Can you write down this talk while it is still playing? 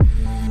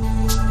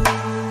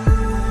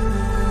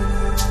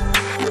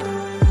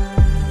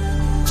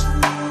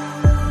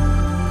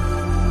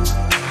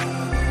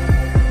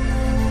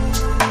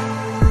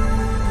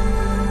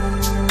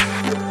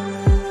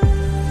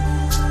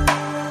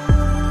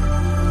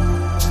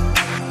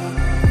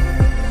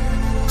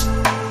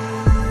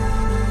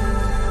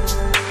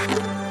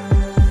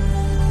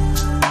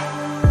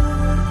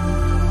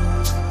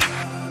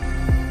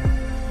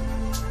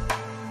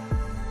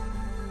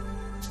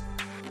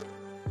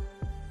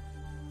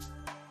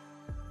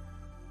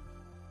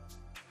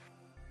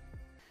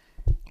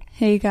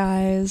Hey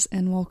guys,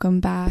 and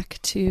welcome back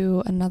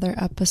to another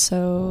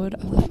episode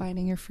of the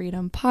Finding Your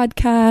Freedom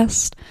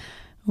podcast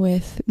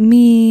with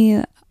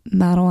me,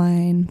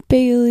 Madeline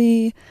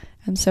Bailey.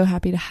 I'm so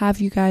happy to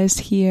have you guys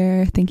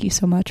here. Thank you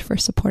so much for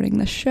supporting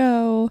the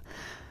show.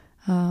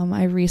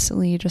 I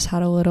recently just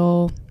had a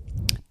little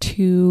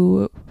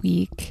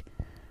 2-week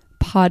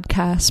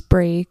podcast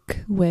break,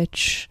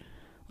 which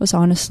was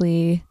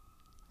honestly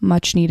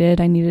much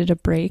needed. I needed a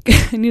break.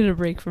 I needed a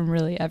break from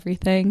really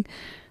everything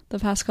the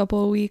past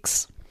couple of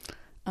weeks.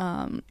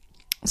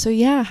 So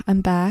yeah,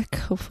 I'm back.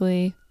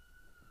 Hopefully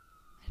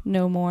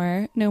no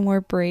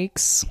more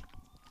breaks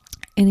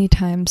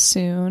anytime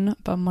soon.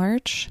 But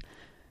March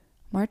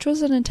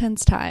was an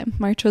intense time.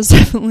 March was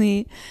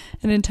definitely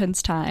an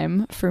intense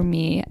time for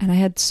me, and I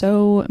had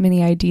so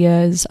many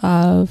ideas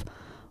of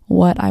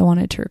what I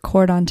wanted to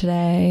record on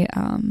today.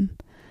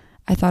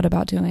 I thought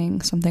about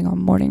doing something on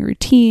morning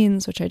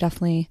routines, which I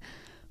definitely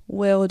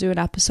will do an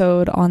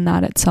episode on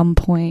that at some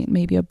point,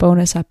 maybe a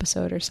bonus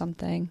episode or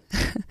something.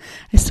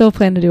 I still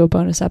plan to do a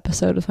bonus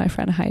episode with my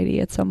friend Heidi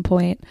at some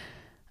point.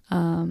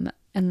 And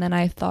then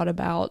I thought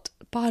about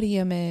body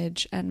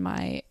image and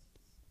my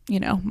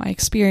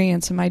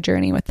experience and my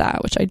journey with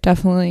that, which I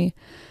definitely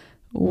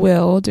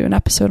will do an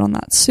episode on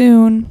that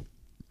soon.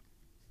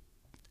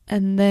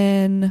 And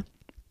then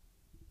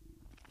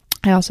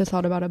I also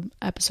thought about an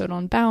episode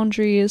on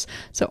boundaries.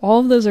 So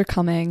all of those are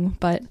coming,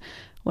 but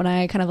when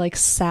I kind of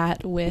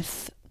sat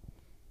with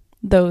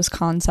those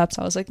concepts,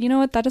 I was like, you know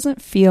what, that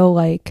doesn't feel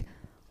like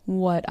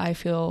what I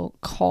feel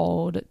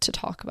called to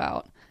talk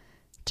about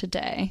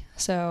today.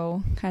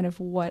 So kind of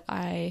what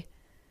I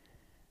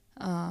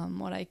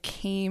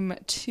came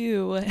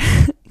to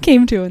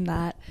in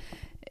that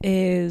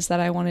is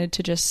that I wanted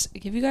to just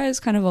give you guys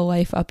kind of a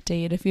life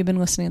update. If you've been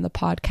listening to the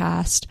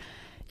podcast,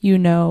 you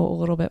know a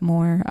little bit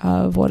more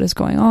of what is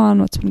going on,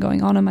 what's been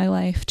going on in my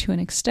life to an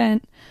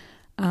extent.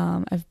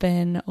 I've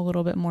been a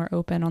little bit more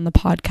open on the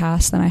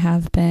podcast than I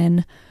have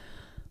been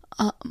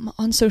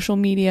on social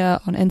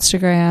media, on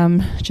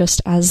Instagram,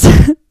 just as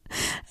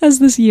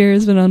this year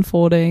has been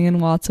unfolding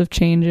and lots of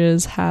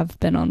changes have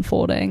been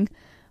unfolding.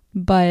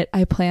 But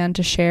I plan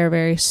to share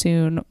very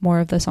soon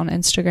more of this on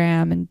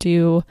Instagram and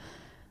do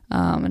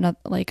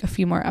a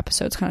few more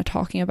episodes kind of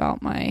talking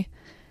about my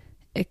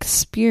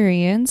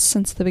experience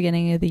since the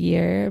beginning of the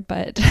year.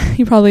 But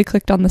you probably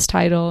clicked on this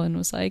title and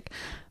was like,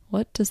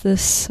 what does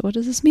this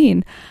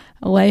mean?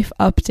 A life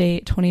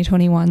update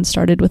 2021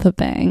 started with a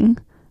bang.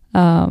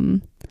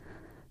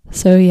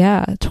 So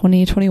yeah,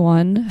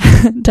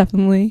 2021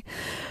 definitely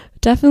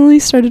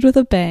started with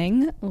a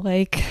bang,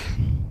 like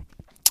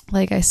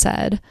I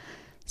said.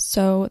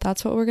 So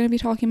that's what we're going to be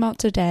talking about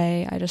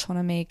today. I just want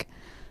to make,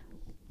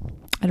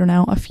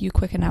 a few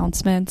quick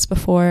announcements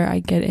before I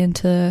get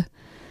into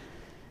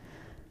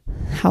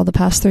how the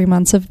past 3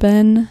 months have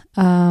been.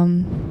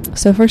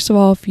 So first of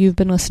all, if you've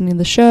been listening to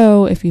the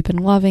show, if you've been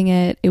loving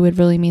it, it would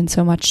really mean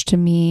so much to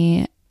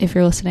me if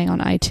you're listening on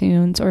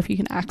iTunes, or if you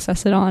can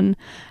access it on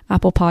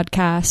Apple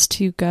Podcasts,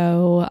 to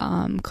go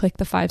click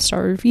the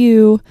 5-star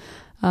review.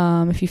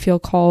 If you feel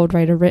called,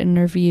 write a written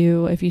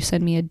review. If you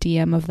send me a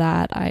DM of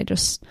that, I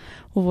just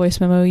will voice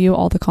memo you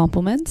all the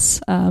compliments,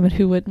 and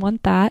who wouldn't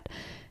want that.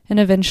 And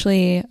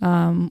eventually,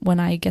 when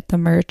I get the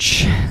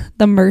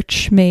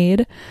merch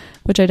made,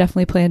 which I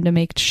definitely plan to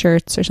make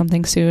shirts or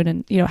something soon.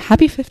 And,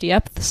 happy 50th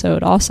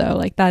episode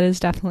also. That is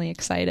definitely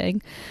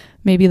exciting.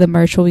 Maybe the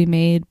merch will be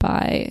made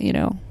by,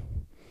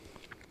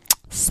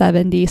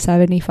 70,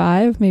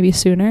 75, maybe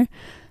sooner.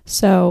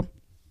 So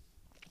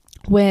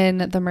when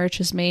the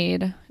merch is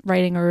made,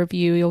 writing a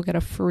review, you'll get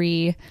a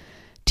free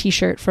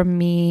t-shirt from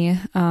me.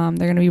 They're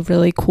going to be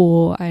really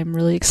cool. I'm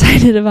really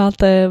excited about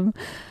them.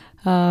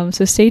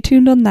 So stay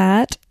tuned on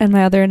that. And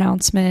my other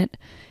announcement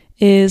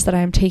is that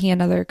I'm taking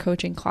another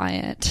coaching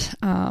client.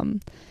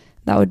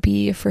 That would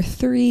be for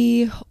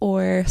 3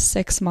 or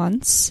 6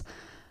 months.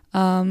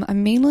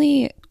 I'm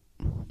mainly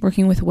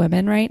working with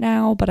women right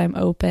now, but I'm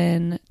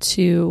open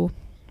to,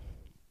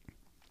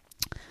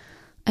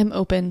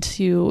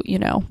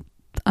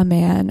 a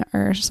man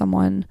or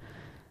someone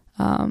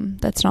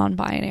that's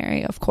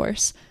non-binary, of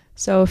course.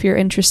 So if you're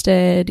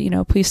interested,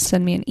 please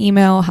send me an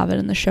email, I'll have it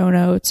in the show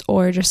notes,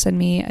 or just send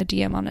me a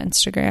DM on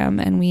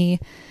Instagram and we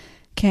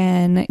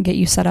can get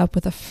you set up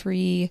with a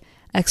free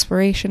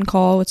exploration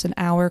call. It's an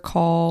hour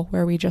call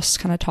where we just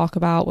kind of talk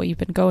about what you've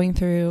been going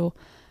through,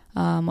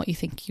 what you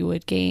think you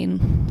would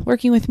gain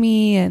working with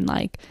me, and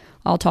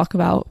I'll talk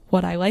about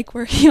what I like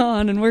working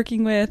on and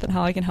working with and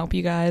how I can help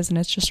you guys. And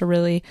it's just a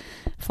really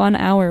fun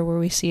hour where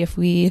we see if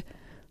we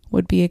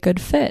would be a good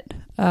fit.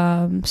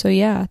 So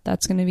yeah,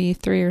 that's going to be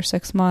 3 or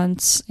 6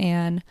 months,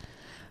 and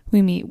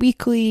we meet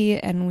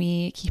weekly and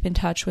we keep in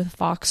touch with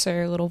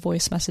Voxer, little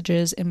voice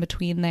messages in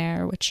between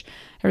there, which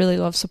I really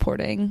love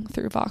supporting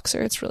through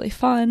Voxer. It's really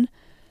fun.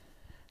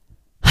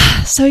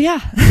 So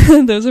yeah,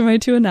 those are my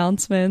 2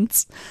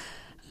 announcements.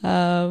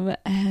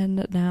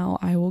 And now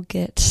I will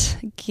get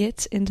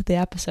into the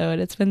episode.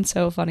 It's been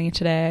so funny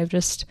today.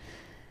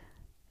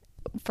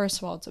 First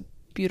of all, it's a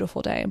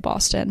beautiful day in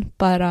Boston,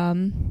 but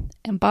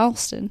in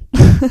Boston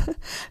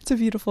It's a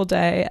beautiful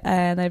day,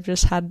 and I've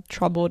just had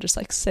trouble just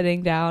like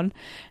sitting down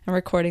and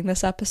recording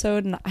this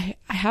episode. And I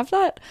have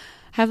that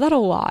a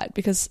lot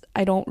because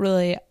I don't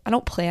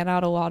plan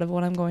out a lot of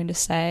what I'm going to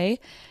say.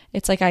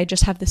 It's like I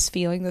just have this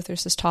feeling that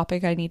there's this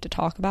topic I need to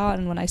talk about,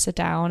 and when I sit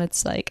down,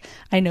 it's like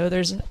I know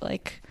there's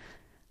like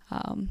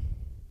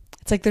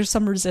it's like there's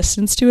some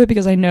resistance to it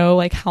because I know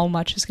like how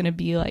much is going to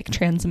be like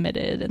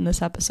transmitted in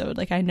this episode.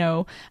 Like I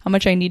know how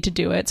much I need to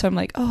do it. So I'm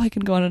like, oh, I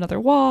can go on another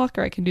walk,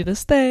 or I can do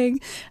this thing.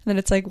 And then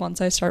it's like once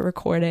I start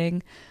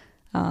recording,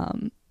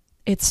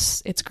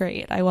 it's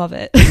great. I love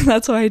it.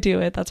 That's why I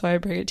do it. That's why I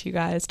bring it to you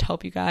guys, to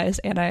help you guys.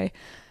 And I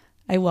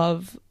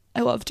love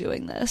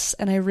doing this.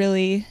 And I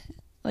really,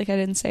 like I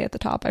didn't say at the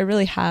top, I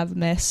really have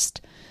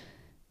missed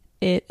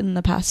it in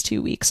the past 2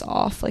 weeks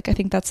off. Like I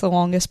think that's the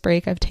longest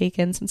break I've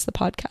taken since the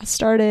podcast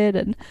started,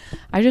 and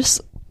I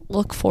just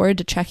look forward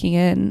to checking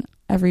in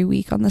every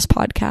week on this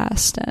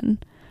podcast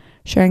and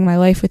sharing my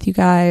life with you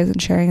guys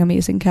and sharing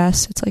amazing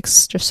guests. It's like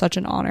just such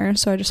an honor.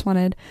 So I just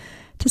wanted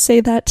to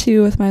say that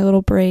too with my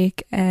little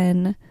break,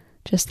 and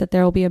just that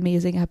there will be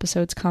amazing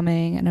episodes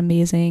coming and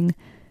amazing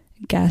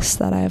guests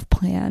that I have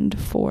planned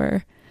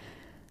for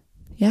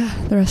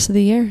the rest of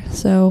the year.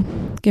 So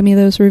give me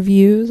those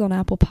reviews on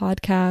Apple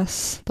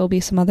Podcasts. There'll be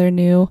some other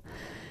new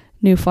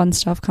fun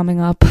stuff coming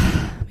up,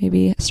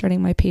 maybe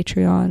starting my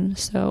Patreon.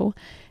 So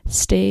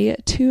stay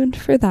tuned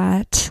for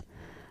that.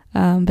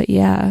 But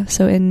yeah,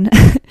 so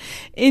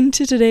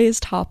into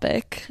today's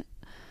topic,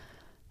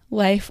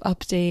 life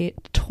update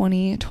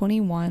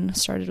 2021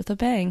 started with a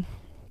bang.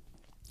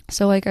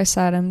 So like I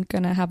said, I'm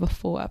going to have a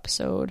full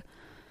episode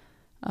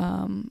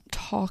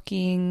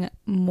talking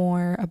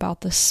more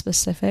about the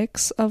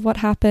specifics of what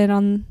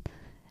happened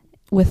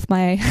with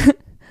my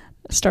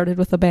started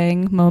with a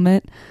bang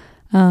moment.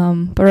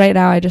 But right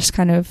now I just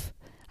I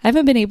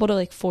haven't been able to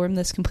like form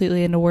this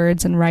completely into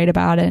words and write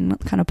about it and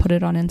kind of put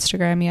it on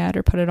Instagram yet,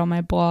 or put it on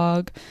my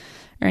blog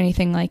or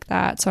anything like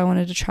that. So I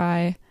wanted to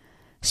try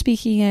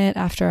speaking it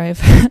after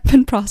I've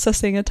been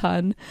processing a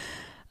ton,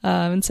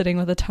 and sitting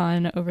with a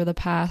ton over the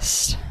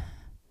past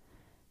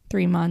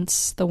 3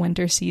 months, the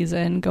winter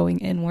season, going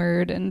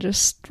inward and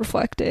just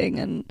reflecting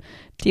and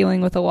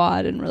dealing with a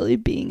lot and really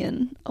being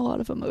in a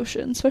lot of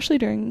emotion, especially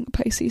during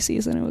Pisces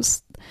season.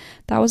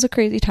 That was a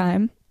crazy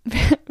time,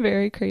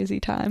 very crazy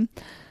time.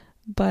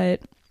 But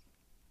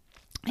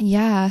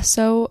yeah,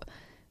 so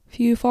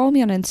if you follow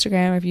me on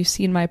Instagram, or if you've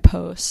seen my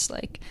posts,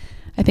 like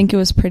I think it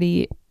was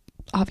pretty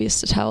obvious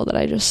to tell that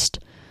I just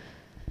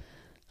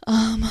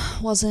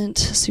wasn't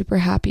super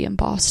happy in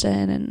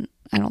Boston. And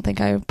I don't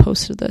think I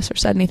posted this or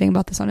said anything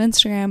about this on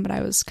Instagram, but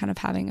I was kind of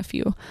having a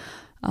few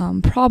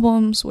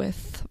problems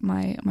with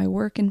my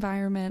work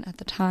environment at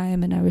the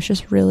time, and I was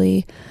just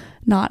really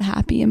not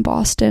happy in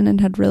Boston and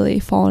had really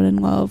fallen in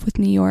love with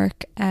New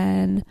York,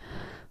 and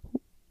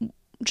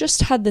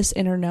just had this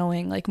inner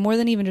knowing, like more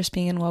than even just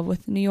being in love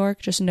with New York,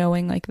 just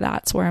knowing like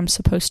that's where I'm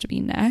supposed to be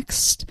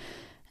next.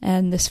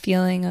 And this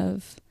feeling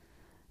of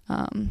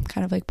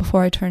kind of like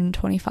before I turn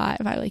 25,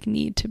 I like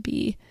need to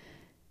be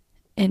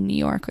in New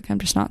York. Like I'm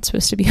just not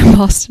supposed to be in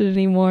Boston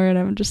anymore, and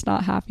I'm just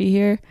not happy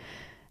here.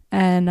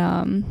 And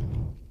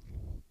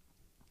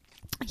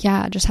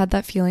just had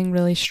that feeling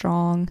really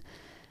strong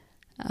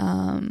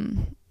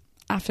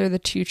after the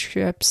 2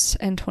 trips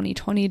in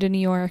 2020 to New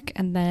York.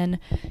 And then,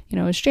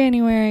 it was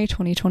January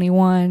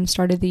 2021,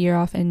 started the year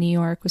off in New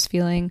York, was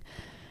feeling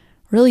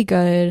really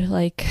good,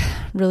 like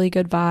really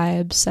good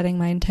vibes, setting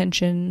my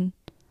intentions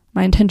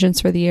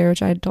for the year,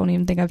 which I don't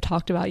even think I've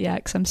talked about yet,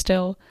 because I'm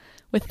still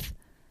with,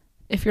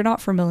 if you're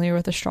not familiar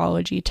with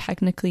astrology,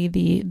 technically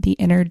the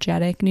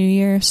energetic new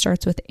year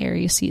starts with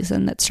Aries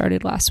season that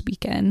started last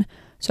weekend.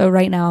 So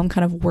right now I'm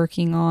kind of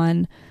working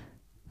on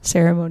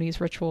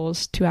ceremonies,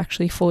 rituals to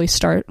actually fully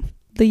start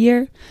the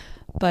year.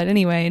 But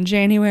anyway, in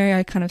January,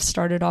 I kind of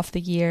started off the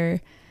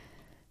year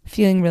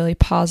feeling really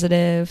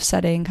positive,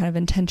 setting kind of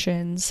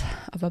intentions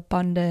of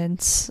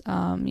abundance,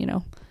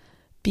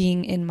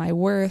 being in my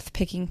worth,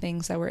 picking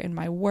things that were in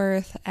my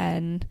worth,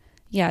 and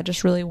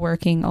just really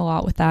working a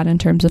lot with that in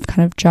terms of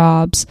kind of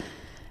jobs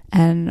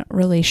and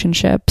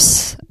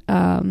relationships,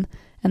 and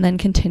then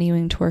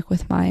continuing to work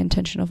with my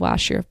intention of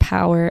last year of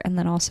power, and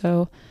then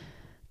also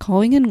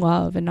calling in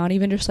love, and not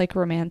even just like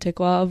romantic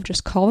love,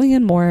 just calling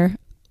in more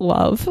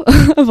love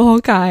of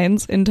all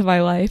kinds into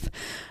my life.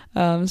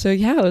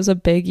 It was a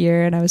big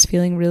year, and I was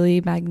feeling really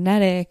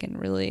magnetic and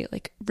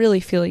really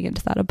feeling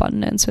into that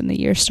abundance when the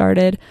year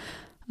started.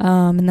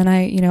 And then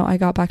I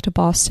got back to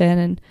Boston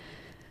and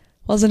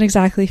wasn't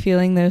exactly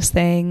feeling those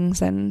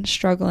things, and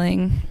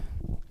struggling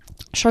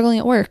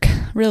at work,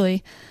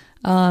 really,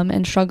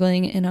 and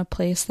struggling in a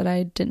place that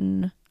I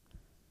didn't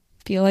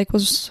feel like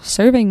was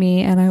serving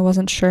me, and I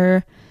wasn't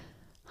sure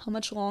how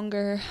much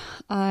longer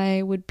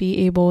I would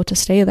be able to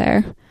stay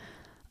there.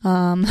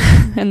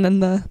 And then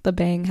the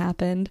bang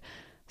happened.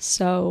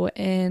 So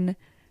in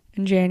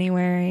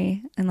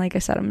January, and like I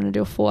said, I'm going to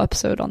do a full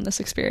episode on this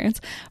experience,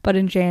 but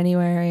in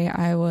January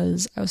I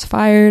was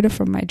fired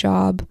from my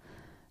job,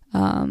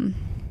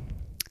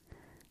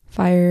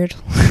 fired,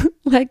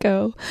 let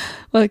go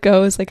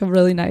is like a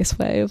really nice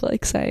way of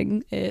like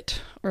saying it,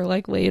 or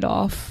like laid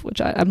off, which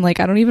I'm like,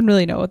 I don't even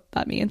really know what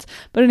that means.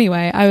 But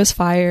anyway, I was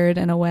fired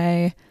in a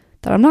way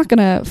that I'm not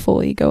gonna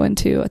fully go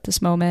into at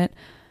this moment,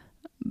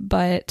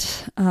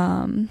 but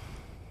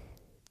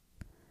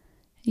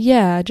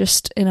yeah,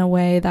 just in a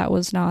way that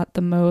was not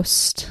the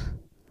most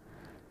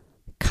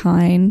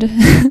kind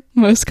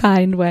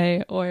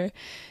way, or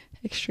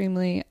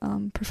extremely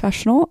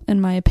professional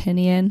in my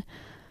opinion.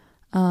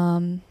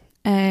 And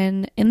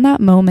in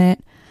that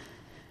moment,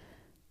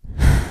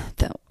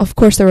 of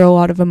course there were a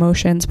lot of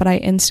emotions, but I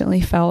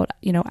instantly felt,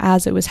 you know,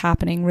 as it was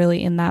happening,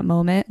 really in that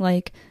moment,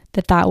 like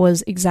that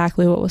was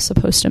exactly what was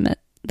supposed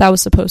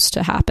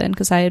to happen,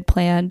 because I had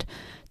planned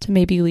to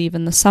maybe leave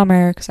in the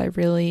summer because I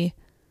really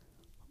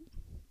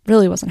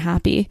wasn't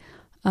happy.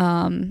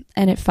 And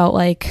it felt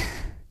like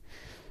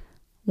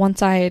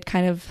once I had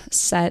kind of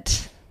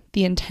set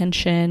the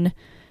intention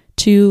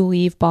to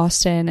leave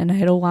Boston and I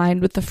had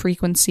aligned with the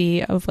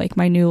frequency of like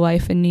my new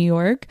life in New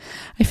York,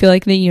 I feel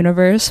like the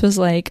universe was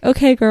like,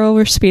 okay girl,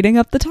 we're speeding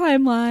up the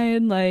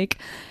timeline. Like,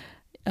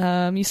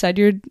 you said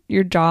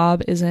your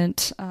job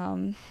isn't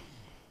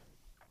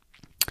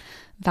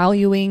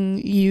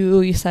valuing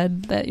you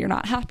said that you're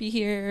not happy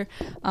here.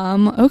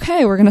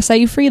 Okay, we're gonna set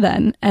you free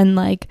then. And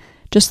like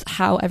just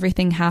how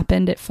everything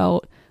happened, it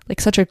felt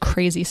like such a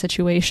crazy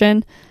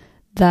situation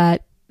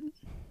that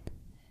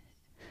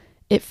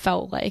it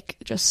felt like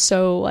just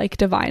so like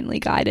divinely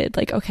guided.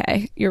 Like,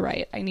 okay, you're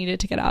right, I needed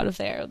to get out of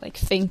there. Like,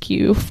 thank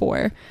you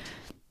for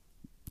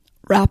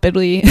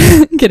rapidly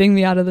getting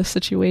me out of the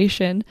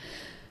situation.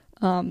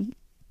 And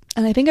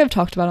I think I've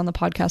talked about on the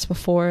podcast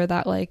before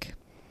that like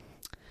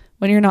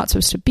when you're not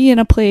supposed to be in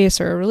a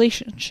place or a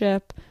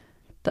relationship,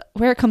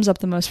 where it comes up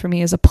the most for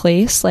me is a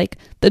place, like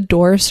the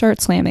doors start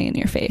slamming in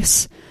your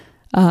face.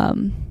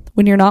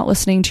 When you're not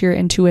listening to your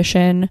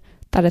intuition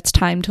that it's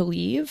time to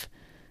leave,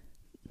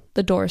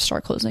 the doors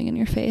start closing in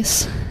your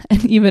face.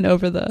 And even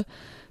over the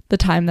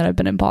time that I've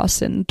been in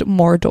Boston,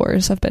 more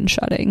doors have been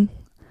shutting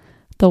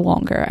the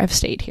longer I've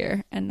stayed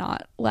here and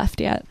not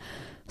left yet.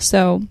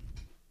 So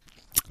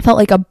felt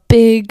like a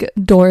big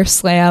door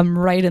slam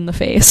right in the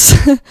face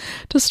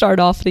to start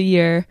off the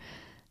year.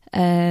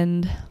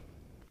 And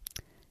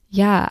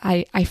yeah,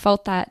 I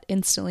felt that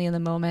instantly in the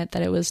moment,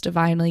 that it was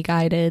divinely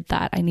guided,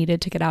 that I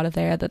needed to get out of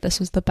there, that this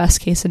was the best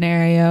case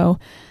scenario.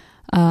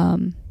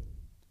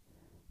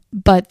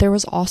 But there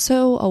was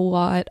also a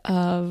lot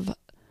of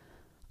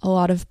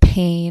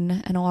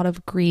pain and a lot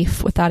of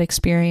grief with that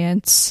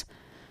experience.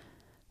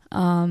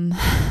 And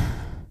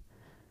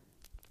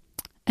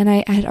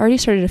I had already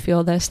started to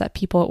feel this, that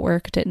people at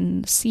work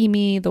didn't see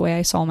me the way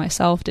I saw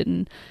myself,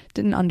 didn't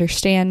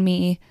understand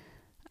me,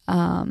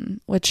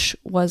 which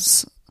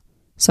was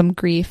some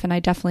grief. And I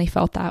definitely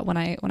felt that when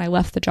I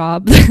left the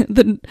job.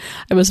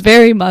 I was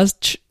very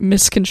much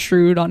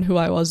misconstrued on who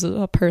I was as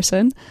a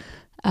person.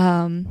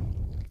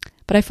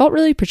 But I felt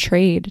really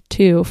betrayed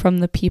too from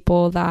the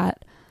people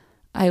that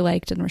I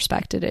liked and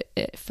respected.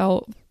 I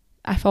felt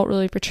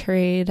really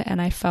betrayed, and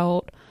I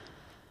felt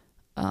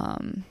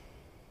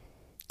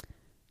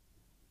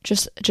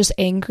just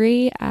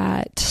angry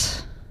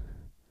at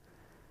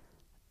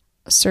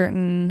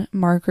certain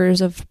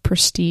markers of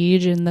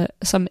prestige and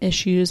some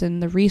issues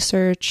in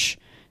research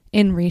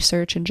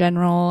in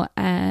general.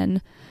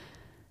 And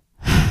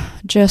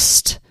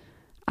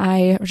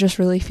I just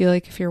really feel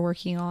like if you're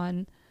working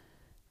on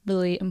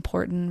really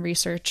important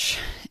research,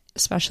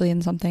 especially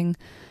in something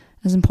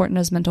as important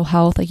as mental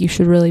health, like you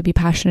should really be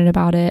passionate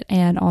about it,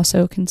 and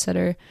also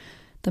consider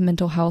the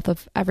mental health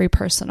of every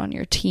person on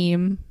your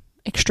team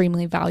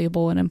extremely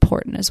valuable and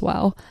important as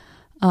well.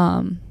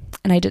 And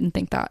I didn't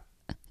think that,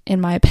 in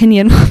my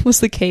opinion, was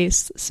the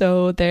case.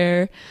 So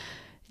there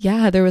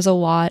was a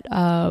lot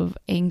of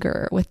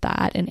anger with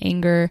that, and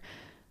anger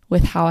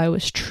with how I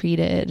was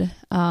treated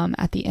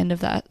at the end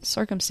of that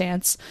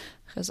circumstance.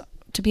 Because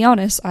to be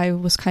honest, I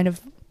was kind of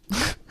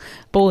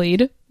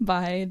bullied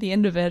by the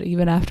end of it,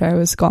 even after I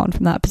was gone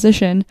from that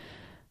position.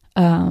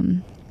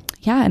 And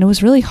it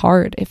was really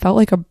hard. It felt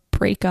like a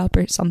breakup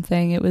or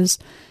something. It was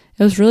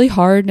really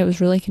hard, and it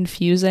was really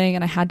confusing,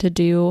 and I had to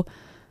do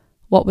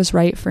what was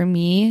right for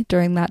me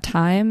during that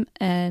time.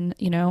 And,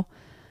 you know,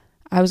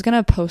 I was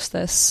going to post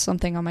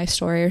something on my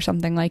story or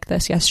something like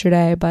this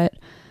yesterday, but,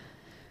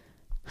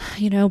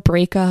 you know,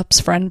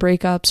 breakups, friend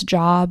breakups,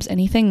 jobs,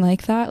 anything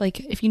like that. Like,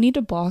 if you need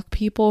to block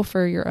people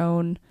for your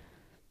own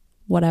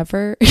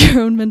whatever, your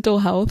own mental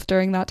health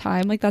during that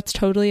time, like that's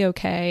totally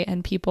okay.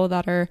 And people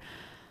that are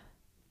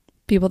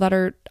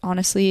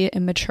honestly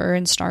immature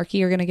and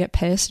snarky are going to get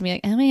pissed and be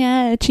like, oh my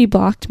god, she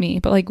blocked me.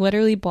 But like,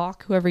 literally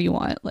block whoever you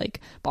want. Like,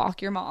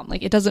 block your mom.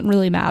 Like, it doesn't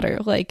really matter.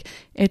 Like,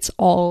 it's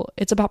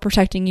about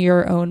protecting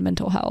your own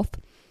mental health.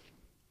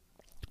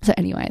 So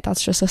anyway,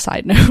 that's just a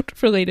side note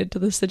related to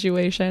the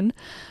situation.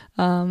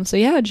 So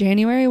yeah,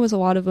 January was a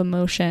lot of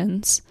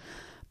emotions,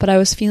 but I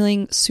was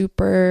feeling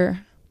super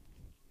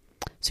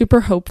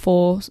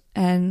hopeful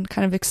and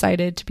kind of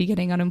excited to be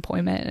getting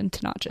unemployment and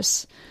to not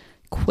just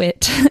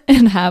quit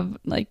and have,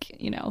 like,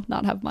 you know,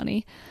 not have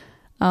money.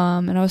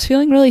 And I was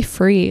feeling really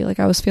free. Like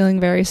I was feeling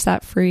very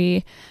set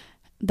free,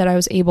 that I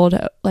was able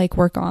to like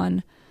work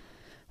on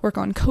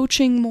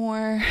coaching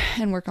more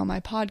and work on my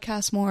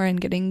podcast more and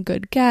getting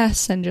good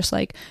guests and just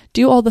like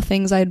do all the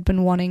things I'd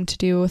been wanting to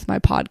do with my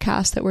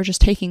podcast that were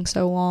just taking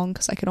so long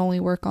because I could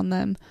only work on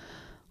them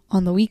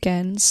on the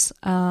weekends,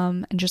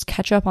 and just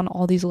catch up on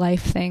all these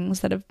life things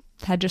that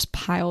had just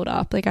piled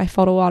up. Like I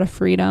felt a lot of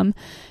freedom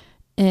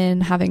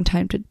in having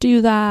time to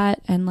do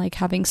that and like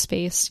having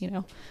space,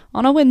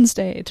 on a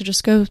Wednesday to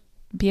just go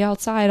be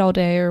outside all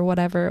day or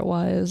whatever it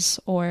was,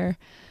 or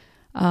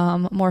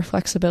more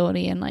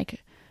flexibility in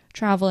like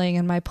traveling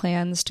and my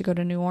plans to go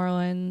to New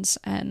Orleans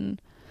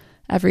and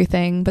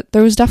everything. But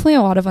there was definitely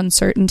a lot of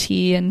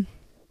uncertainty and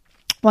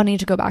wanting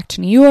to go back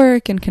to New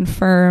York and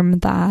confirm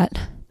that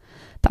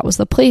that was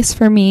the place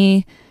for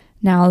me.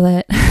 Now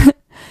that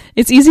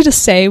it's easy to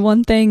say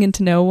one thing and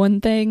to know one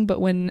thing, but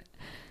when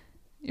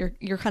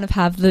you're kind of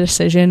have the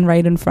decision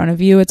right in front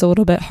of you, it's a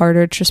little bit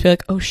harder to just be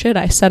like, oh shit,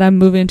 I said I'm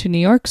moving to New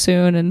York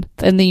soon, and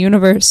then the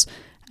universe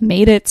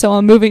made it so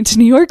I'm moving to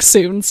New York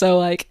soon. So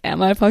like,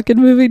 am I fucking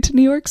moving to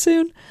New York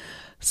soon?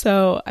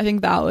 So I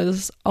think that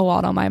was a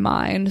lot on my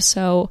mind.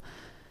 So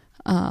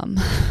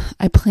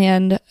I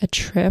planned a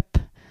trip.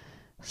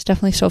 I was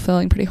definitely still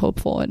feeling pretty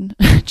hopeful in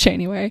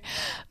January,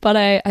 but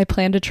I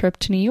planned a trip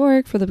to New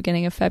York for the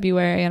beginning of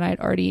February, and I'd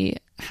already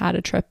had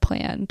a trip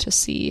planned to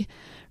see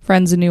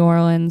friends in New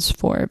Orleans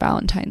for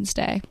Valentine's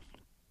Day.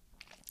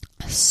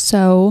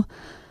 So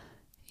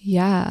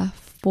yeah,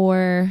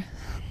 for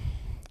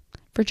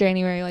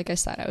January, like I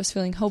said, I was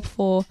feeling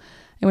hopeful.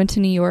 I went to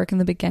New York in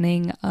the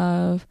beginning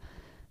of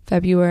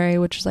February,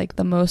 which was like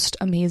the most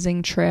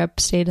amazing trip.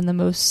 Stayed in the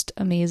most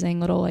amazing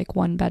little like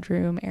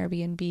 1-bedroom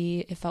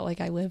Airbnb. It felt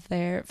like I lived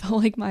there. It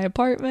felt like my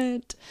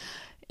apartment.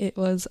 It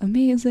was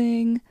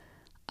amazing.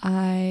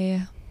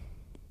 It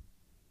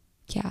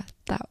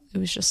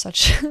was just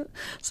such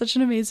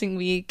an amazing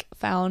week.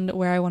 Found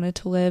where I wanted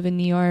to live in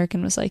New York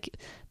and was like,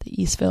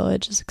 the East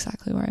Village is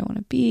exactly where I want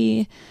to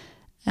be.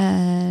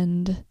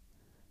 And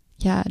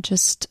yeah,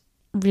 just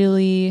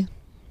really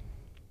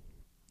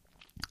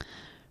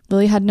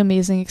had an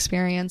amazing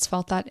experience.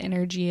 Felt that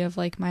energy of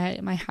like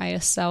my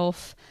highest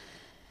self,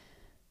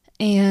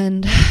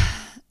 and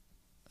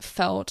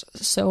felt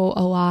so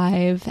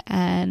alive,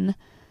 and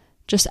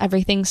just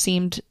everything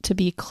seemed to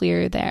be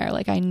clear there.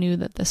 Like I knew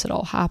that this had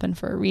all happened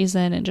for a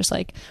reason, and just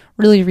like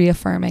really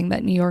reaffirming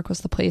that New York was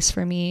the place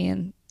for me,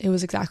 and it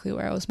was exactly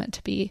where I was meant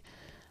to be.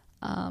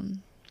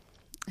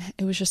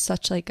 It was just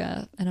such like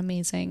an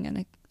amazing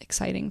and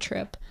exciting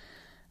trip.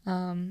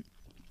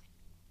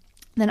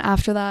 Then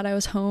after that, I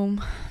was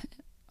home,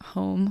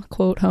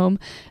 quote home,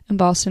 in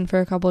Boston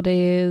for a couple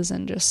days,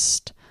 and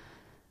just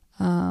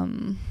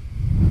kind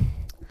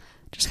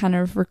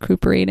of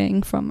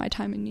recuperating from my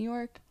time in New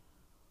York.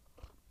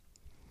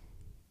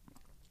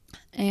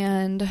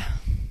 And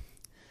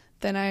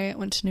then I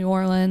went to New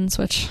Orleans,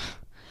 which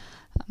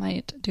I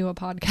might do a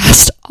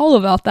podcast all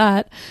about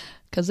that,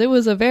 because it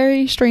was a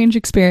very strange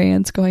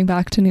experience going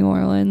back to New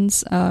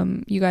Orleans.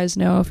 You guys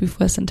know, if you've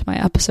listened to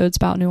my episodes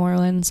about New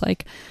Orleans,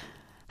 like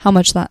how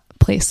much that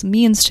place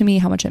means to me,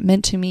 how much it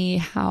meant to me,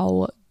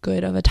 how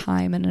good of a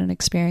time and an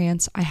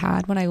experience I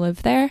had when I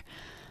lived there.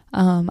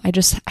 I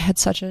had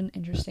such an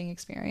interesting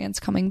experience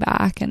coming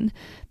back, and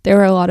there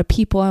were a lot of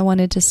people I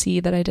wanted to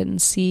see that I didn't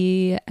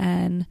see,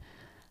 and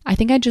I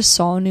think I just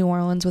saw New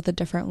Orleans with a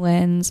different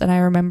lens, and I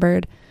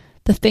remembered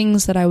the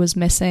things that I was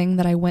missing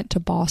that I went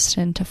to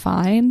Boston to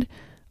find,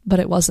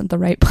 but it wasn't the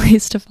right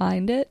place to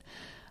find it.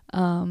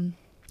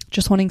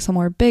 Just wanting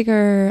somewhere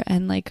bigger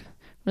and like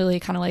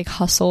really kind of like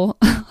hustle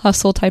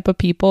type of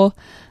people.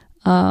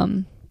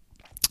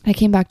 I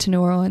came back to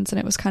New Orleans, and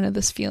it was kind of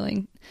this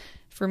feeling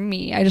for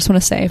me. I just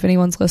want to say, if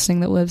anyone's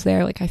listening that lives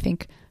there, like I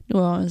think New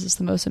Orleans is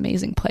the most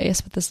amazing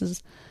place, but this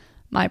is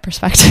my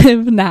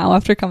perspective now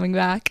after coming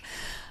back.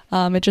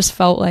 It just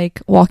felt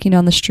like walking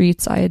down the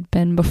streets I had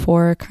been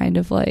before, kind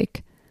of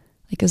like,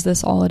 is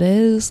this all it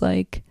is?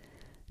 Like,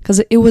 because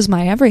it was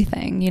my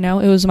everything,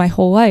 it was my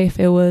whole life.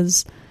 It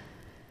was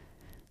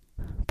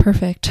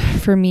perfect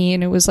for me,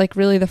 and it was like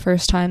really the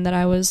first time that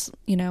I was,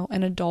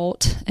 an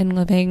adult and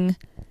living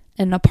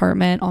in an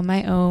apartment on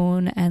my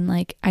own, and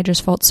like I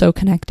just felt so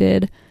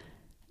connected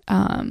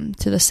to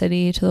the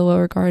city, to the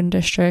Lower Garden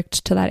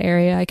District, to that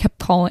area. I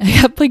kept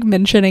like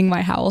mentioning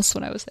my house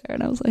when I was there,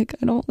 and I was like,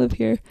 I don't live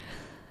here.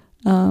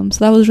 So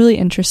that was really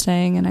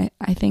interesting, and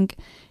I think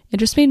it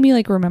just made me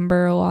like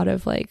remember a lot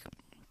of like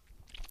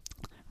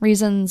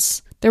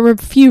reasons. There were a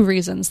few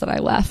reasons that I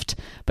left,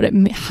 but it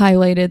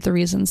highlighted the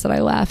reasons that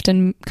I left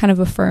and kind of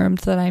affirmed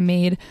that I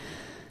made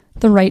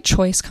the right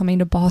choice coming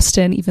to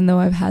Boston, even though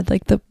I've had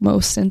like the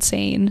most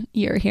insane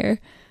year here.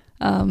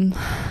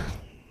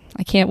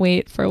 I can't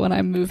wait for when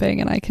I'm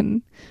moving and I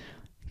can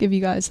give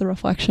you guys the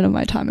reflection of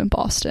my time in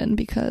Boston,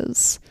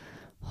 because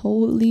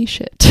holy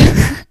shit.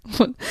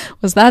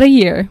 Was that a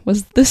year?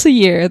 Was this a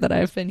year that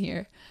I've been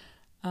here?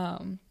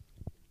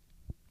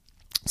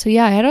 So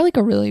yeah, I had like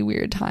a really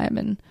weird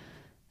time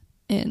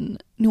in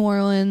New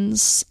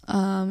Orleans.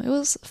 It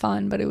was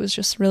fun, but it was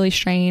just really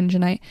strange,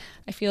 and I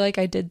feel like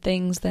I did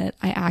things that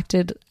I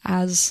acted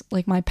as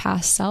like my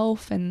past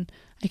self, and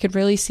I could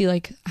really see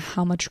like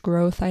how much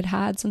growth I'd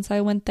had since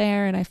I went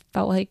there, and I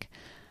felt like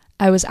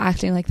I was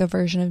acting like the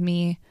version of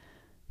me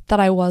that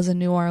I was in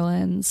New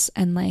Orleans,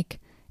 and like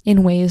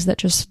in ways that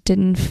just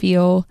didn't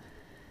feel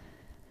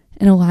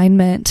in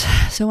alignment.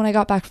 So when I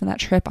got back from that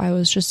trip, I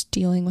was just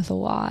dealing with a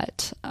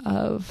lot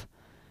of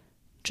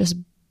just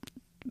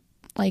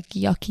like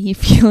yucky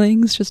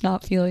feelings, just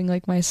not feeling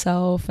like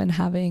myself and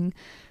having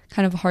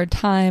kind of a hard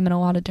time and a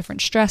lot of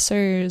different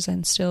stressors,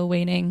 and still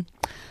waiting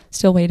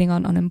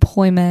on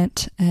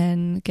unemployment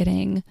and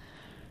getting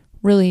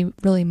really,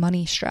 really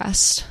money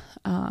stressed.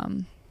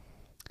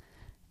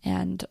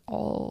 And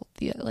all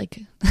the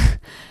like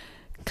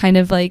kind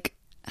of like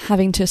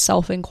having to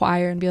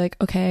self-inquire and be like,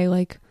 okay,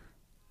 like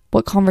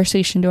what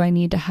conversation do I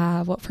need to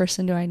have? What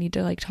person do I need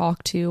to like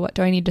talk to? What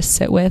do I need to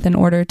sit with in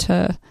order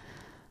to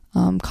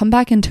come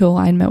back into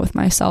alignment with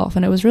myself?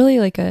 And it was really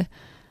like a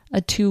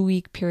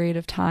 2-week period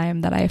of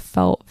time that I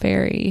felt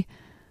very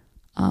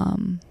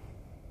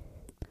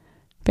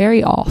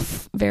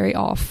off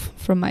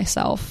from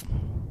myself.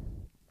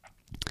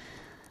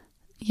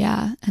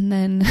 Yeah. And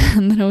then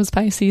it was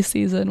Pisces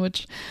season,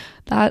 which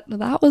that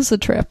was a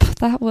trip.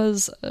 That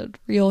was a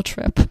real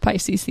trip,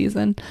 Pisces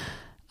season.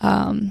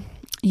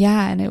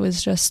 Yeah. And it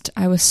was just,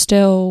 I was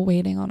still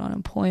waiting on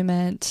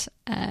unemployment,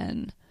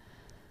 and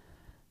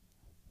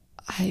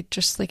I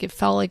just like, it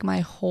felt like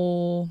my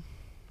whole,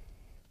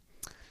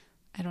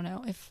 I don't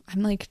know if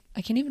I'm like,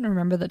 I can't even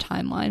remember the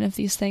timeline of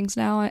these things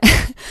now. I'm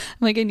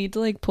like, I need to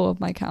like pull up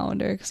my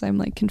calendar because I'm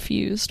like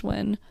confused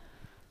when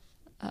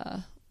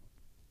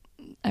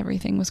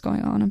everything was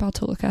going on. I'm about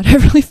to look at it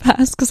really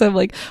fast because I'm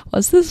like,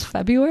 was this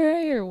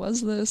February or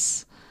was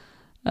this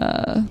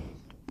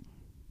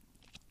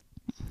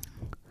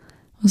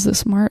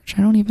March?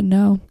 I don't even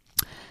know.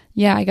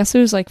 Yeah, I guess it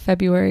was like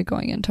February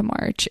going into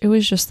March. It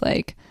was just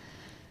like,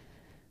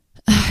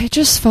 I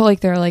just felt like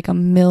there were like a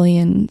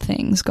million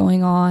things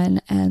going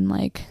on, and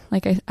like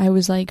I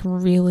was like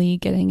really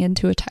getting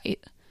into a tight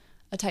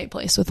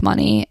place with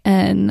money.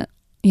 And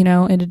you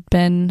know, it had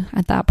been,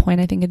 at that point,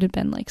 I think it had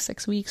been like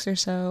 6 weeks or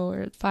so,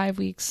 or 5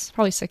 weeks,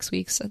 probably 6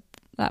 weeks at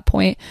that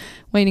point,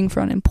 waiting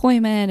for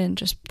unemployment, and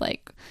just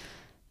like,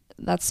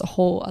 that's a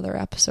whole other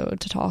episode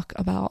to talk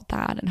about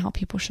that and how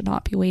people should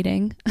not be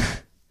waiting a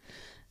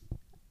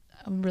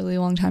really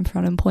long time for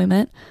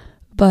unemployment.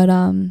 But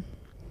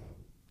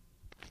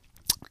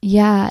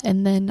yeah,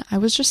 and then I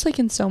was just like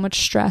in so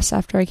much stress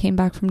after I came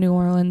back from New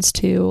Orleans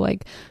too,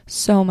 like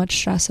so much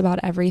stress about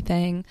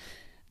everything,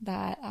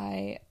 that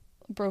I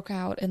broke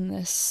out in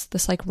this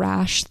like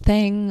rash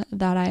thing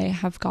that I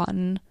have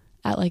gotten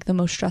at like the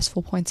most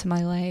stressful points in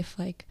my life,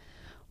 like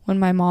when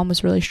my mom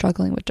was really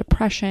struggling with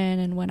depression,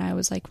 and when I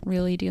was like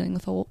really dealing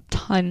with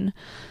an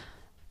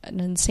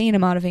insane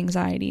amount of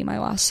anxiety my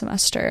last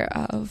semester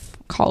of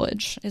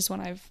college is when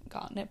I've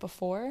gotten it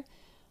before.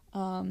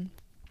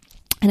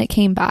 And it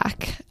came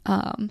back.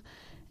 And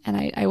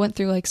I went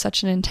through like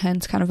such an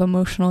intense kind of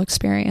emotional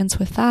experience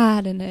with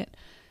that, and it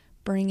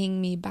bringing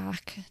me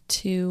back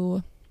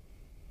to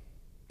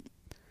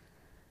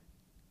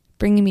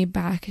the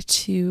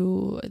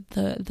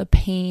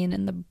pain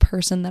and the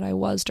person that I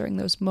was during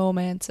those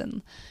moments,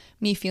 and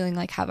me feeling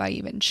like, have I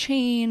even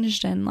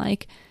changed? And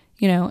like,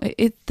 you know,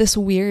 it this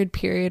weird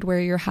period where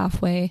you're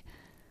halfway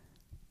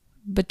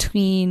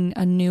between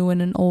a new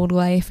and an old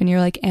life, and you're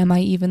like, am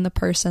I even the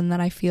person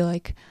that I feel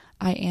like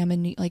I am?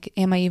 And like,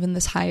 am I even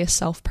this highest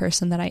self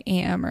person that I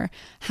am, or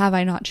have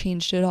I not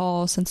changed at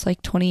all since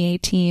like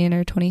 2018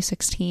 or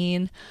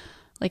 2016?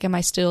 Like, am I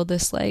still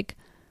this like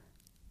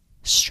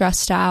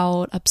stressed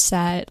out,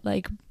 upset,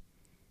 like,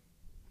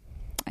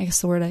 I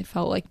guess the word, I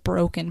felt like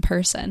broken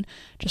person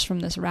just from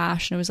this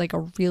rash. And it was like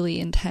a really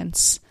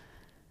intense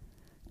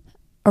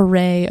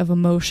array of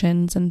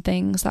emotions and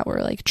things that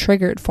were like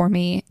triggered for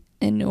me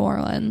in New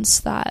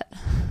Orleans that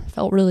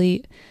felt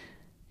really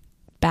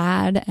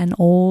bad and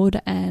old,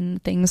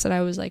 and things that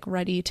I was like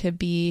ready to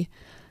be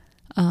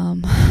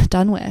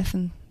done with,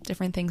 and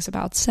different things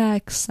about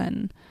sex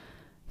and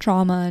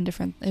trauma and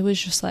different, it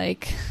was just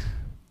like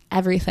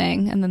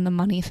everything. And then the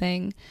money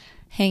thing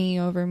hanging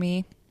over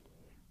me.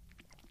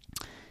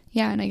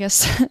 Yeah. And I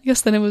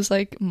guess then it was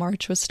like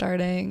March was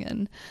starting,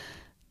 and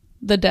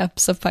the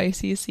depths of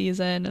Pisces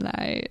season. And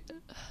I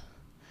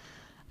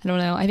don't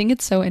know. I think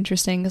it's so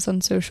interesting because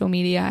on social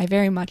media, I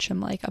very much am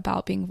like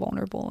about being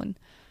vulnerable and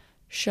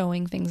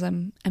showing things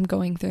I'm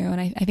going through.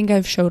 And I think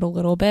I've showed a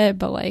little bit,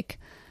 but like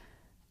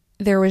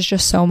there was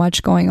just so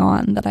much going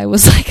on that I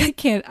was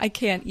like, I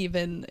can't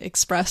even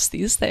express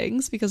these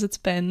things because it's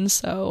been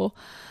so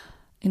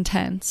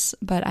intense.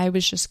 But I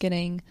was just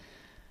getting,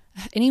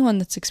 anyone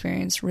that's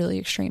experienced really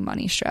extreme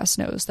money stress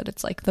knows that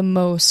it's like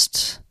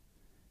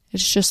it's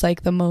just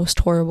like the most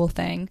horrible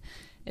thing.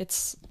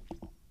 It's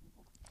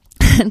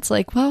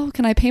like, well,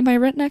 can I pay my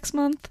rent next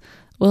month?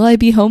 Will I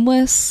be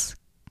homeless?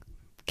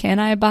 Can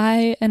I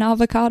buy an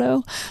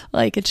avocado?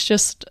 Like, it's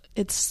just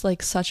it's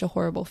like such a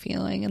horrible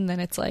feeling. And then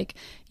it's like,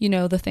 you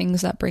know, the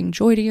things that bring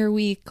joy to your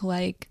week,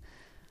 like,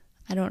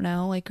 I don't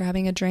know, like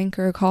grabbing a drink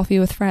or a coffee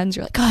with friends,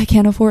 you're like, oh, I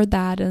can't afford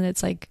that. And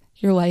it's like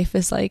your life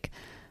is like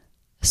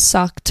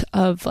sucked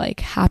of like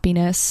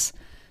happiness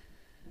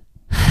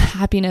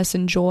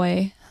and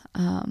joy.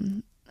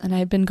 And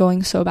I've been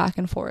going so back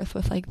and forth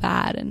with like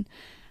that. And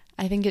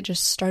I think it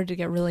just started to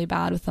get really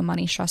bad with the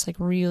money stress, like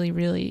really,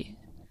 really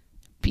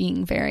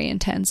being very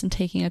intense and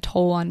taking a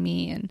toll on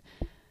me, and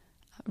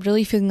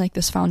really feeling like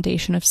this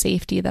foundation of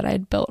safety that I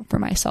had built for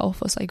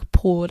myself was like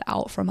pulled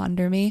out from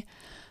under me.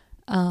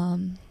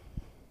 And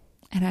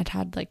I'd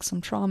had like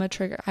some trauma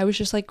trigger. I was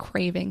just like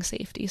craving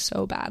safety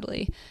so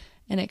badly.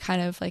 And it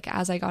kind of like,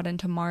 as I got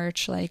into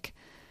March, like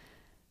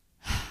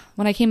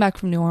when I came back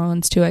from New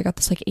Orleans too, I got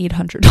this like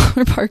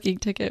 $800 parking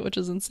ticket, which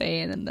is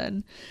insane. And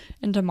then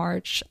into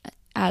March,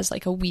 as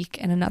like a week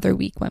and another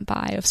week went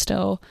by of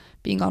still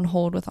being on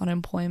hold with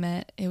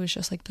unemployment, it was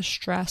just like the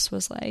stress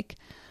was like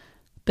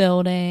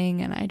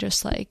building, and I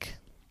just like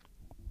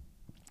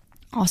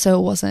also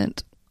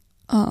wasn't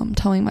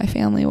telling my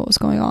family what was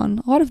going on.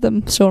 A lot of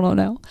them still don't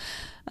know.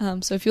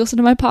 So if you listen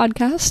to my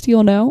podcast,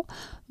 you'll know.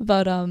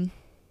 But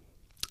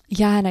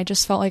yeah, and I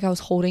just felt like I was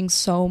holding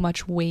so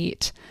much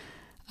weight.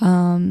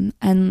 And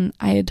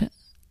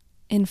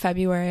in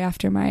February,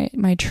 after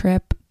my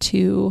trip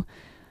to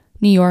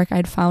New York,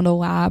 I'd found a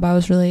lab I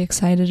was really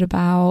excited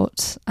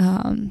about,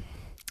 and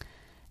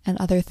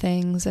other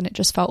things. And it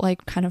just felt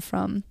like kind of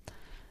from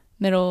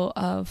middle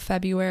of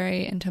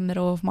February into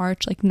middle of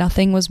March, like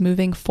nothing was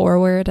moving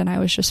forward. And I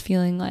was just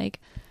feeling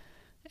like,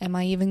 am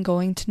I even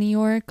going to New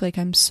York? Like,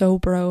 I'm so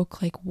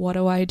broke. Like, what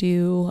do I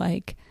do?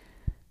 Like,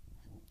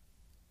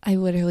 I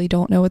literally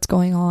don't know what's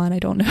going on. I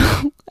don't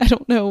know. I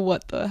don't know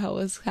what the hell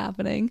is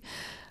happening.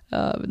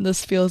 And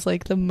this feels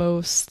like the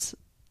most,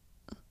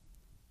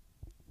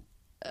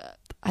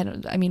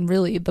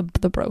 really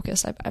the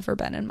brokest I've ever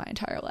been in my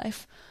entire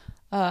life.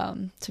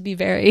 To be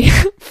very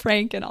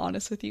frank and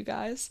honest with you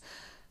guys.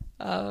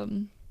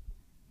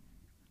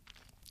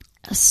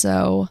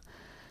 So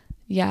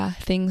yeah,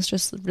 things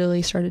just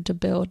really started to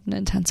build and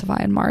intensify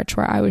in March,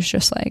 where I was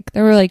just like,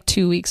 there were like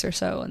 2 weeks or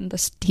so in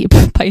this deep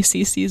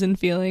Pisces season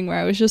feeling where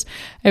I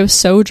was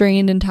so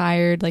drained and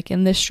tired, like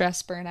in this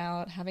stress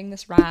burnout, having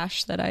this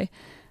rash that I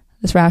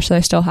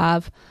still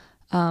have.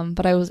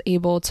 But I was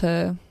able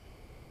to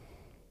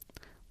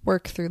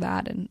work through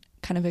that and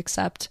kind of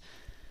accept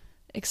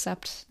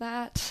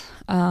that,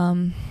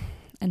 and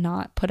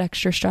not put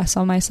extra stress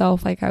on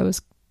myself like I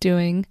was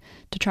doing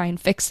to try and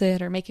fix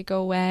it or make it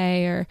go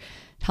away, or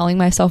telling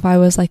myself I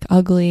was like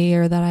ugly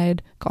or that I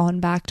had gone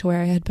back to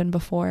where I had been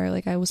before.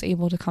 Like, I was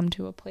able to come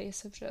to a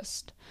place of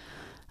just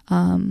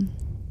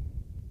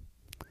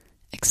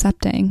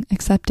accepting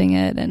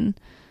it and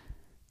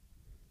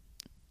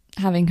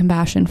having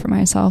compassion for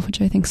myself,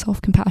 which I think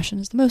self-compassion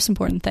is the most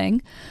important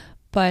thing.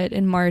 But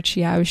in March,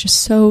 yeah, I was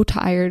just so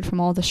tired from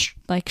all the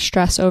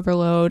stress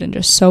overload and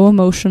just so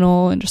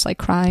emotional and just like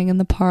crying in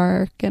the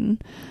park,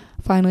 and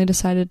finally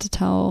decided to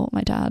tell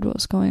my dad what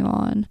was going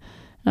on.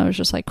 And I was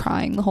just like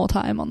crying the whole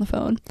time on the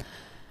phone.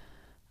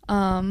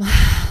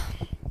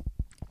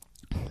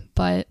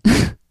 But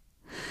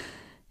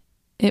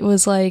it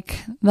was like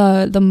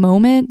the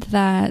moment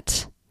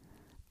that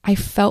I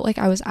felt like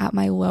I was at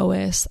my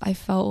lowest. I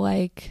felt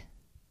like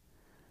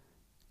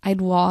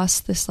I'd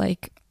lost this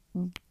like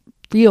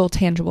real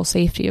tangible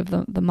safety of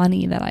the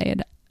money that I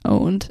had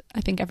owned.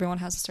 I think everyone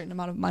has a certain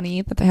amount of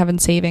money that they have in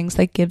savings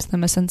that gives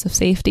them a sense of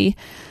safety.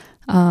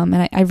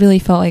 And I really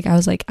felt like I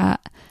was like, am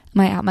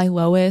I at my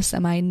lowest?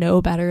 Am I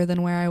no better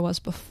than where I was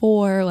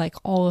before? Like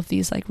all of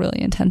these like really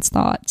intense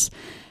thoughts.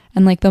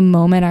 And like the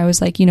moment I was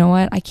like, you know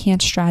what, I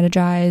can't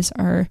strategize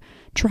or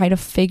try to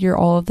figure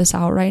all of this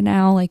out right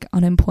now. Like,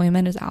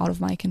 unemployment is out of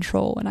my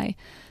control, and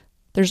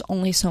there's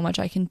only so much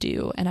I can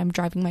do, and I'm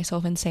driving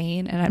myself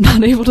insane, and I'm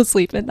not able to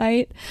sleep at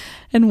night.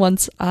 And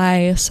once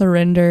I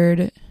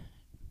surrendered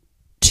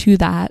to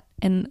that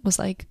and was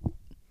like,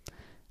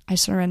 I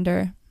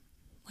surrender,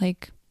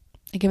 like,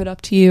 I give it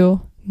up to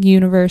you,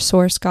 universe,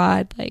 source,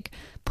 God, like,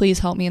 please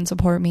help me and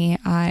support me.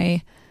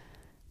 I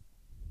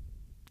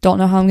don't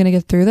know how I'm going to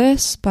get through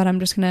this, but I'm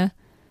going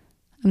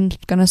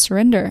to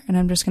surrender, and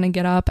I'm just going to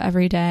get up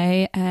every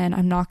day, and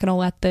I'm not going to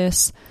let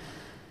this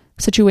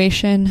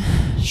situation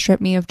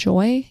strip me of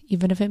joy,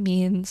 even if it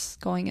means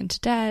going into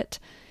debt,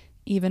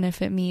 even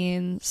if it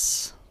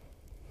means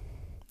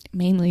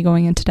mainly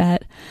going into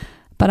debt.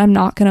 But I'm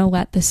not going to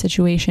let this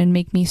situation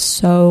make me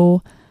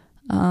so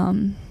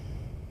I'm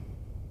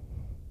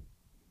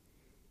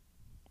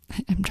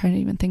trying to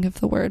even think of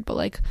the word, but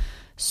like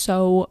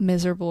so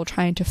miserable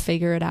trying to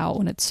figure it out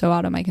when it's so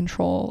out of my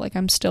control. Like,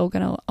 I'm still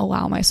going to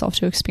allow myself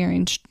to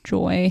experience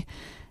joy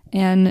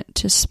and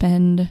to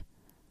spend,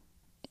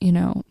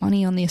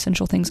 money on the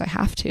essential things I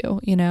have to,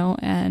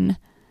 and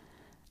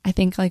I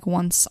think like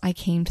once I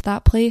came to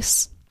that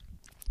place,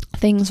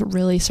 things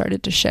really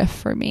started to shift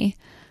for me.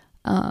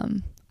 I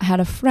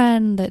had a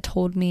friend that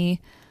told me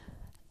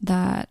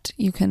that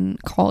you can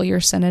call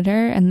your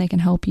senator and they can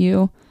help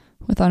you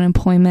with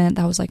unemployment.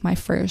 That was like my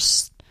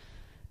first,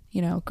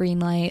 green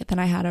light. Then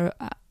I had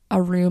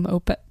a room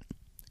open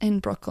in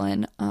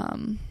Brooklyn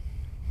that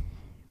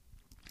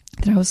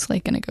I was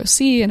like going to go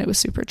see, and it was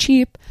super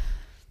cheap.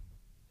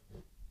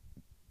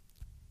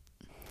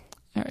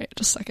 All right,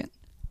 just a second.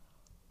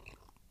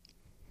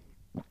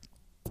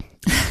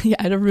 Yeah,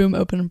 I had a room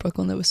open in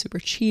Brooklyn that was super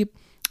cheap.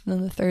 And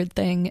then the third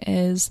thing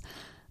is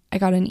I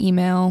got an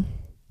email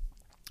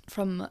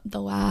from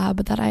the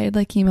lab that I had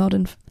like emailed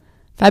in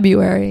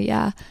February,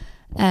 yeah.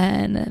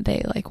 And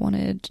they like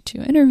wanted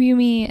to interview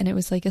me, and it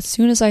was like as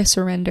soon as I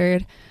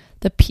surrendered,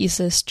 the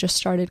pieces just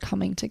started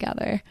coming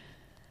together.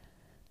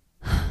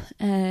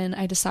 And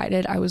I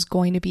decided I was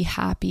going to be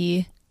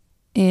happy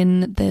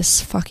in this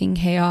fucking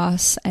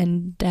chaos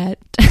and debt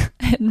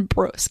and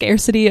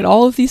scarcity and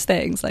all of these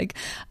things. Like,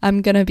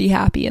 I'm gonna be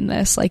happy in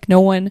this. Like,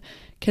 no one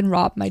can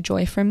rob my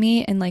joy from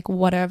me, and like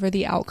whatever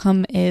the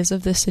outcome is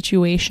of this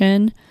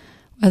situation,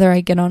 whether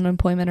I get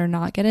unemployment or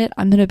not get it,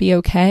 I'm gonna be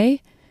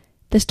okay.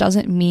 This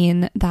doesn't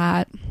mean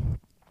that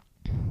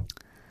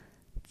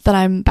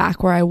I'm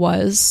back where I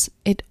was.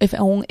 It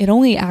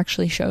only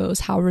actually shows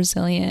how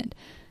resilient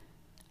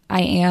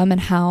I am and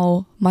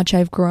how much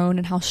I've grown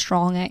and how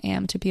strong I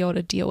am to be able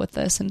to deal with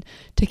this and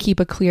to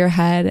keep a clear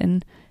head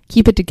and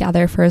keep it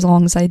together for as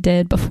long as I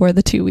did before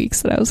the 2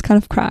 weeks that I was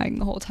kind of crying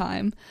the whole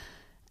time.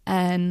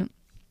 And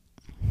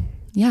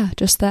yeah,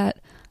 just that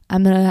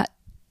I'm gonna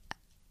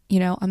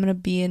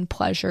be in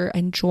pleasure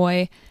and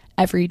joy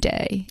every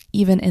day,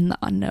 even in the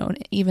unknown,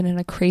 even in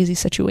a crazy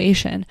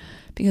situation,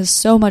 because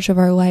so much of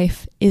our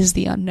life is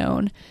the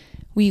unknown.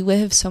 We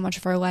live so much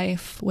of our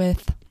life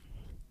with,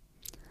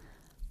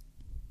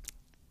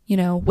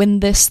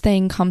 when this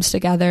thing comes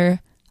together,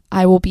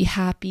 I will be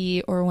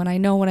happy, or when I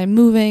know when I'm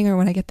moving, or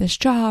when I get this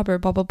job, or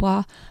blah, blah,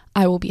 blah,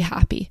 I will be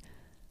happy.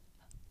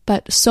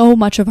 But so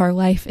much of our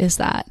life is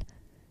that.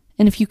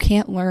 And if you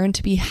can't learn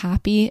to be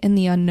happy in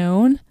the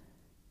unknown,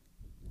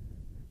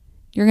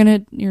 you're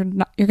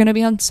gonna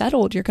be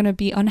unsettled. You're gonna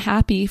be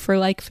unhappy for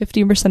like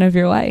 50% of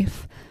your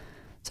life.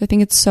 So I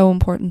think it's so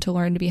important to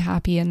learn to be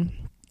happy in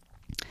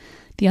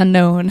the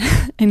unknown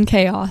and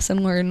chaos,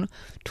 and learn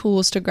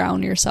tools to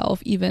ground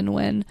yourself even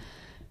when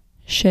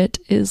shit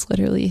is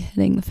literally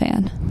hitting the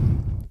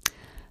fan.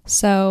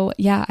 So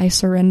yeah, I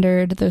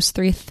surrendered. Those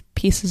three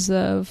pieces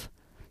of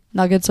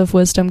nuggets of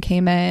wisdom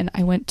came in.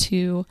 I went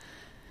to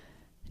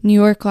New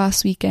York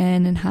last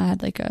weekend and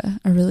had like a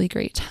really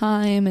great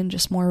time, and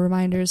just more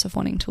reminders of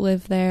wanting to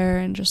live there,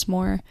 and just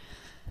more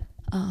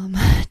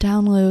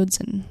downloads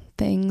and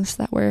things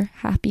that were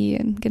happy,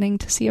 and getting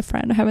to see a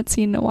friend I haven't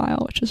seen in a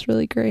while, which is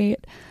really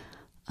great.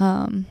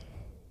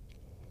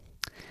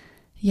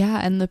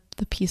 Yeah, and the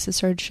pieces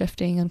started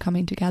shifting and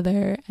coming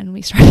together, and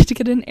we started to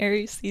get an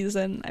Aries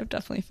season. I've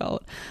definitely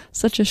felt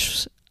such a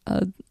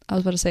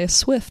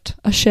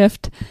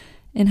shift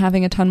in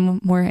having a ton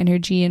more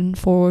energy and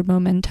forward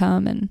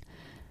momentum. And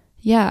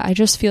yeah, I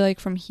just feel like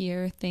from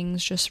here,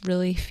 things just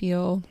really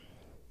feel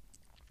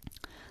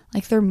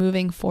like they're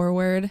moving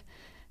forward.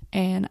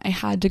 And I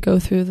had to go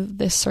through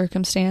this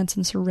circumstance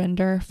and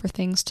surrender for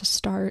things to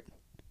start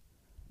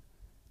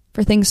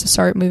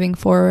moving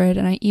forward.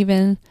 And I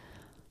even,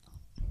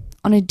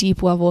 on a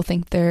deep level,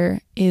 think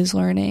there is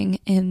learning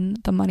in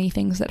the money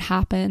things that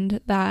happened,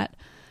 that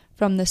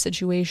from this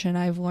situation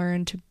I've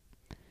learned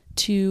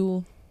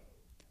to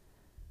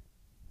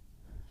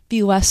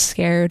be less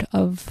scared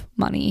of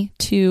money,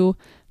 to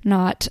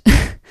not,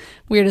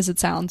 weird as it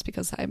sounds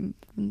because I'm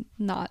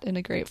not in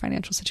a great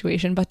financial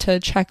situation, but to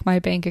check my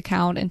bank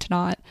account and to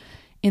not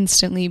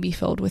instantly be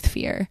filled with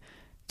fear,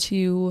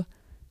 to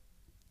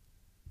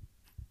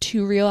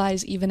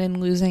realize even in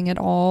losing it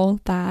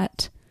all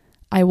that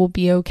I will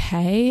be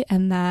okay,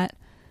 and that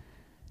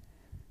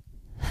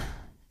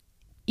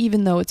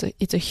even though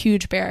it's a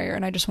huge barrier,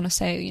 and I just want to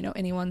say,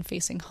 anyone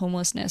facing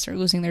homelessness or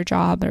losing their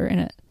job or in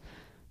a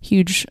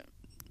huge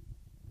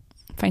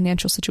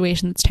financial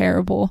situation that's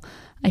terrible,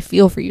 I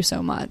feel for you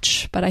so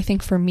much. But I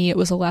think for me, it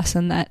was a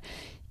lesson that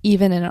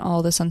even in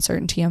all this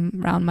uncertainty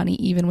around money,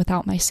 even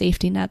without my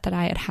safety net that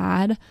I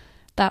had,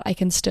 that I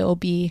can still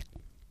be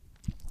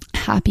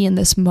happy in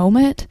this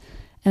moment.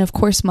 And of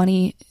course,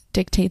 money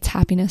dictates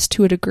happiness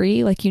to a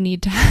degree. Like, you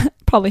need to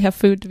probably have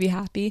food to be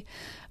happy,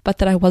 but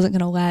that I wasn't going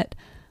to let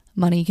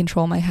money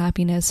control my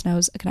happiness, and I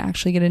was going to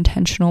actually get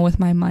intentional with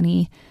my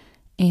money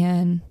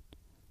and,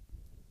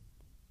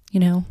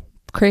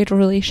 create a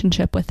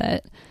relationship with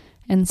it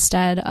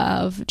instead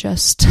of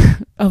just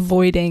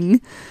avoiding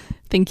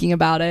thinking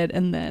about it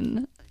and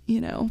then,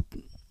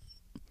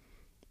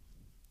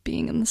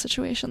 being in the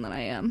situation that I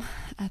am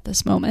at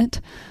this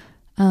moment.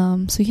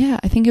 So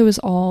yeah, I think it was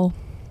all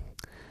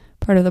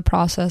part of the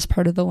process,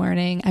 part of the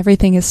learning.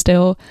 Everything is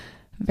still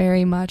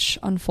very much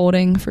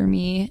unfolding for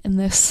me in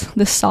this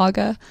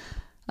saga.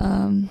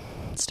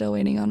 Still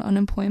waiting on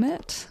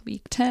unemployment,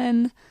 week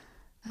 10,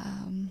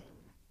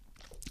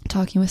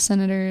 talking with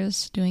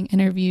senators, doing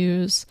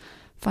interviews,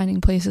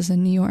 finding places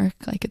in New York.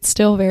 Like, it's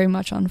still very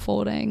much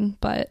unfolding,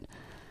 but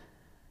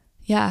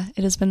yeah,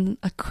 it has been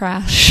a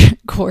crash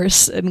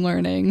course in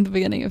learning the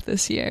beginning of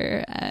this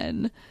year,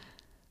 and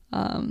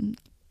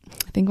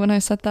I think when I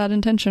set that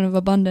intention of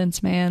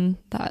abundance, man,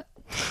 that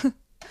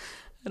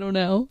I don't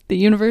know, the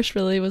universe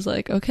really was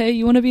like, okay,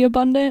 you want to be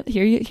abundant?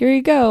 Here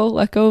you go.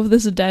 Let go of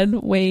this dead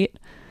weight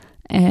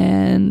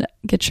and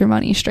get your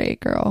money straight,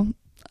 girl,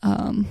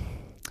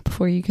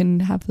 before you can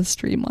have this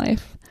dream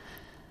life.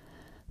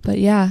 But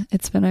yeah,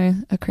 it's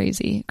been a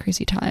crazy,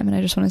 crazy time. And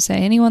I just want to say,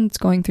 anyone that's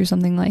going through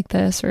something like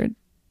this or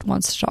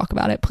wants to talk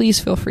about it,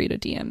 please feel free to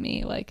DM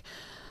me. Like,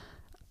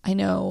 I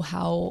know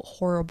how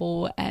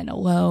horrible and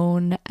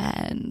alone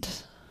and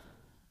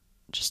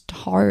just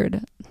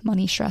hard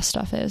money stress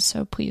stuff is.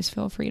 So please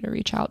feel free to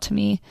reach out to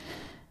me.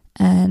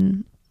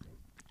 And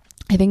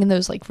I think in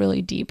those like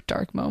really deep,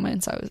 dark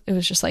moments, it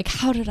was just like,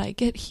 how did I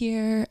get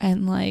here?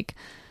 And like,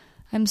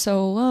 I'm so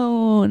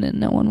alone and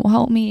no one will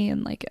help me,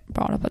 and like it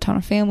brought up a ton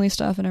of family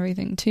stuff and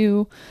everything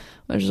too,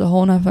 which is a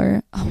whole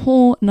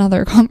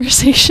nother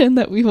conversation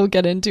that we will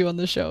get into on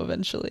the show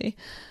eventually.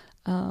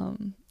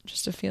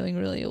 Just a feeling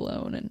really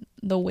alone and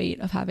the weight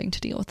of having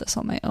to deal with this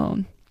on my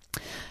own.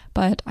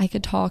 But I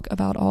could talk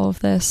about all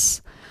of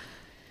this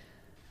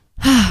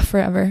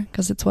forever,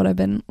 because it's what I've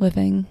been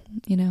living,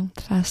 the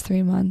past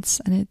 3 months,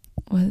 and it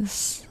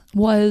was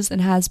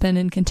and has been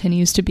and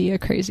continues to be a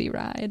crazy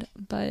ride.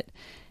 But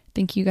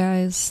thank you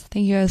guys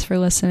for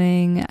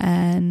listening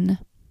and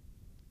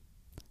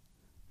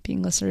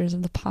being listeners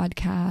of the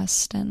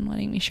podcast and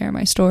letting me share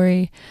my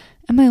story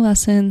and my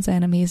lessons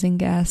and amazing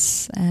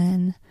guests.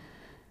 And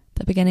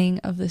the beginning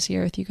of this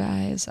year with you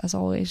guys, as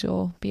always,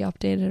 you'll be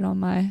updated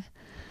on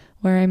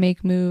where I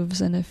make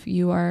moves. And if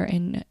you are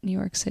in New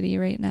York City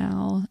right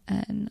now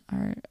and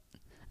are,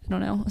 I don't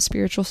know, a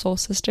spiritual soul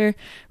sister,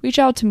 reach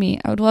out to me.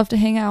 I would love to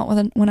hang out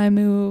when I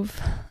move.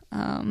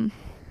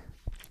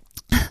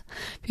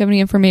 If you have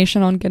any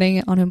information on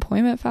getting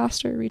unemployment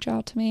faster, reach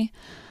out to me.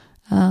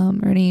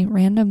 Or any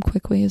random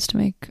quick ways to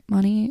make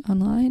money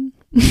online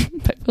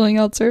by filling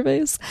out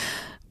surveys.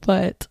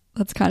 But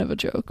that's kind of a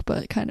joke,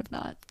 but kind of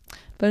not.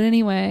 But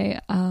anyway,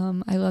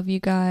 I love you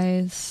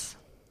guys.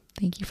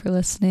 Thank you for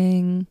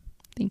listening.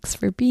 Thanks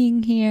for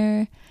being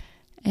here.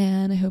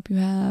 And I hope you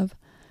have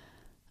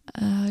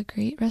a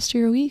great rest of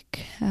your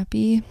week.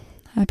 Happy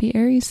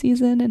Aries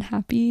season and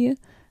happy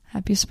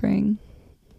spring.